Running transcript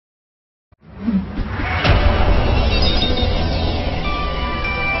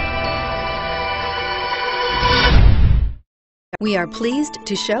We are pleased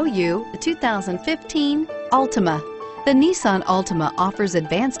to show you the 2015 Altima. The Nissan Altima offers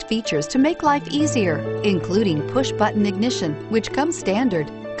advanced features to make life easier, including push-button ignition, which comes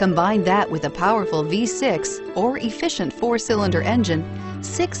standard. Combine that with a powerful V6 or efficient 4-cylinder engine,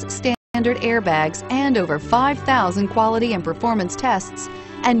 6 standard airbags, and over 5,000 quality and performance tests,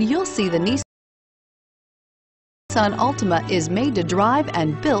 and you'll see the Nissan Altima is made to drive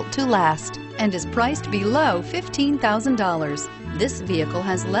and built to last and is priced below $15,000. This vehicle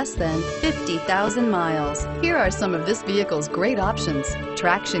has less than 50,000 miles. Here are some of this vehicle's great options: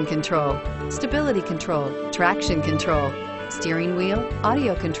 traction control, stability control, traction control, steering wheel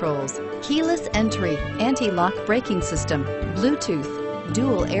audio controls, keyless entry, anti-lock braking system, Bluetooth,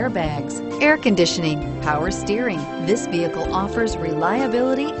 dual airbags, air conditioning, power steering. This vehicle offers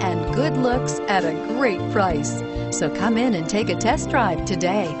reliability and good looks at a great price. So come in and take a test drive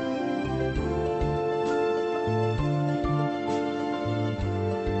today.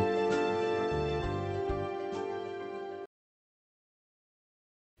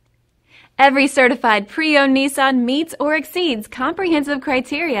 Every certified pre-owned Nissan meets or exceeds comprehensive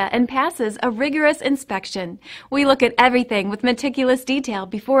criteria and passes a rigorous inspection. We look at everything with meticulous detail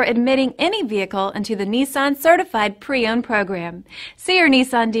before admitting any vehicle into the Nissan Certified Pre-Owned program. See your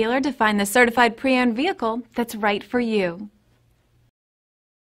Nissan dealer to find the certified pre-owned vehicle that's right for you.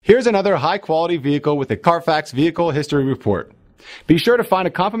 Here's another high-quality vehicle with a Carfax Vehicle History Report. Be sure to find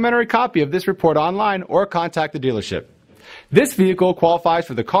a complimentary copy of this report online or contact the dealership. This vehicle qualifies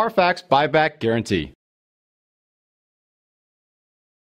for the Carfax Buyback Guarantee.